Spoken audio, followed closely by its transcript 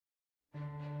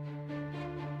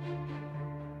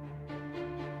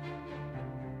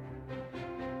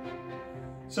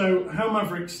So how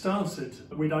Mavericks started,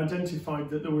 we'd identified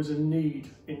that there was a need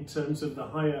in terms of the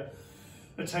higher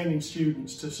attaining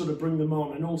students to sort of bring them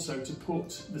on, and also to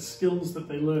put the skills that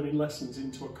they learn in lessons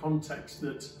into a context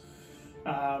that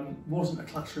wasn't a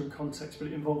classroom context, but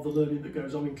it involved the learning that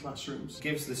goes on in classrooms. It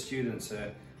gives the students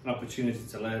an opportunity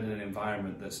to learn in an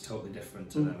environment that's totally different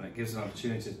to them. It gives them an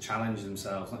opportunity to challenge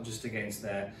themselves, not just against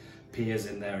their peers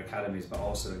in their academies, but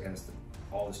also against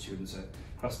all the students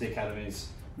across the academies,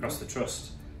 across the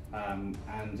trust.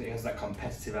 And it has that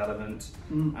competitive element,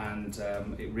 and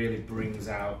it really brings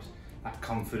out that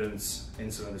confidence in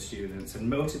some of the students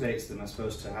and motivates them, I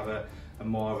suppose, to have a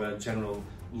more of a general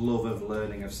love of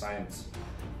learning of science.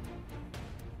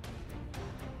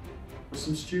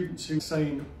 Some students who are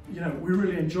saying, you know, we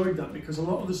really enjoyed that because a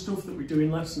lot of the stuff that we do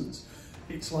in lessons,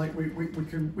 it's like we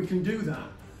can do that,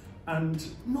 and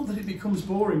not that it becomes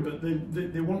boring, but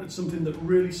they wanted something that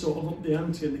really sort of upped the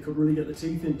ante and they could really get their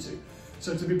teeth into.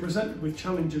 So to be presented with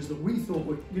challenges that we thought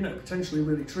were, you know, potentially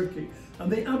really tricky,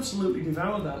 and they absolutely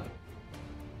devour that.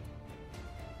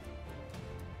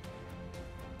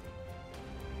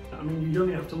 I mean, you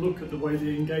only have to look at the way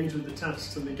they engage with the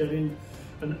tasks and they get in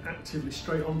and actively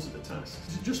straight onto the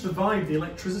tasks. Just the vibe, the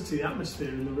electricity, the atmosphere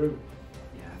in the room.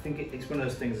 Yeah, I think it's one of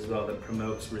those things as well that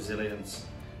promotes resilience.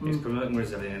 It's promoting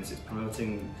resilience, it's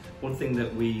promoting, one thing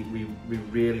that we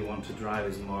really want to drive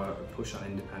is more a push on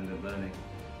independent learning.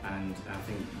 And I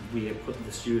think we have put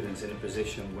the students in a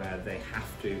position where they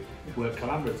have to work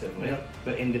collaboratively,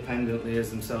 but independently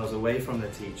as themselves, away from their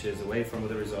teachers, away from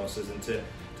other resources, and to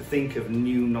think of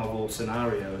new novel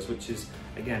scenarios, which is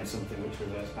again something which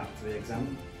reverts back to the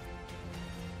exam.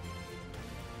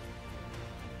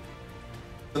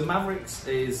 The Mavericks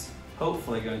is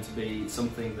hopefully going to be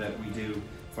something that we do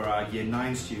for our Year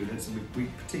 9 students, and we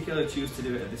particularly choose to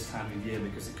do it at this time of year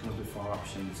because it comes with 4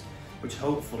 options, which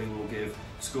hopefully will give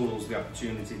schools the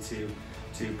opportunity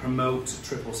to promote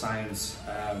triple science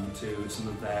to some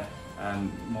of their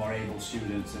more able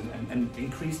students, and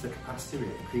increase the capacity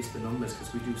rate, increase the numbers,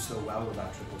 because we do so well with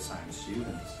our triple science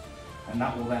students. And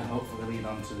that will then hopefully lead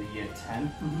on to the Year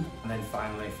 10, and then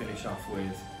finally finish off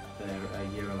with their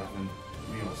Year 11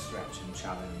 real stretch and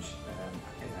challenge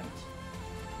event.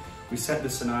 We set the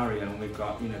scenario, and we've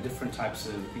got, you know, different types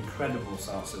of incredible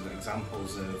sorts of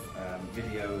examples of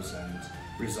videos and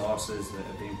resources that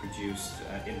are being produced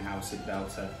in-house at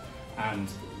Delta, and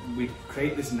we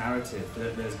create this narrative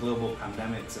that there's global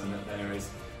pandemics and that there is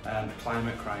a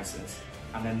climate crisis,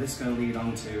 and then this is going to lead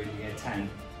on to, in Year 10,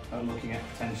 looking at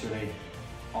potentially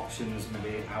options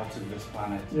maybe out of this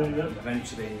planet.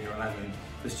 Eventually in Year 11,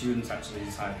 the students actually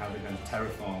decide how they're going to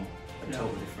terraform a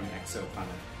totally different exoplanet.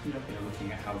 You know,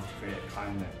 looking at how to create a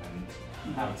climate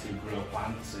and how to grow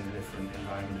plants in a different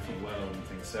environment, different world and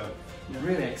things. So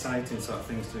really exciting sort of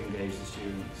things to engage the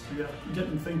students. Get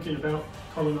them thinking about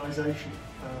colonisation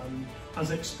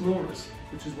as explorers,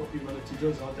 which is what humanity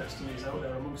does. Our destiny is out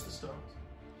there amongst the stars.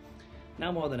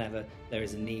 Now more than ever, there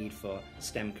is a need for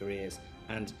STEM careers,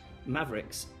 and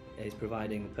Mavericks is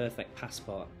providing the perfect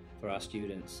passport for our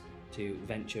students to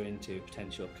venture into a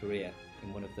potential career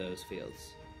in one of those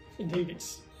fields. Indeed,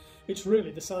 it's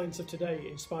really the science of today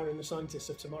inspiring the scientists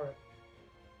of tomorrow.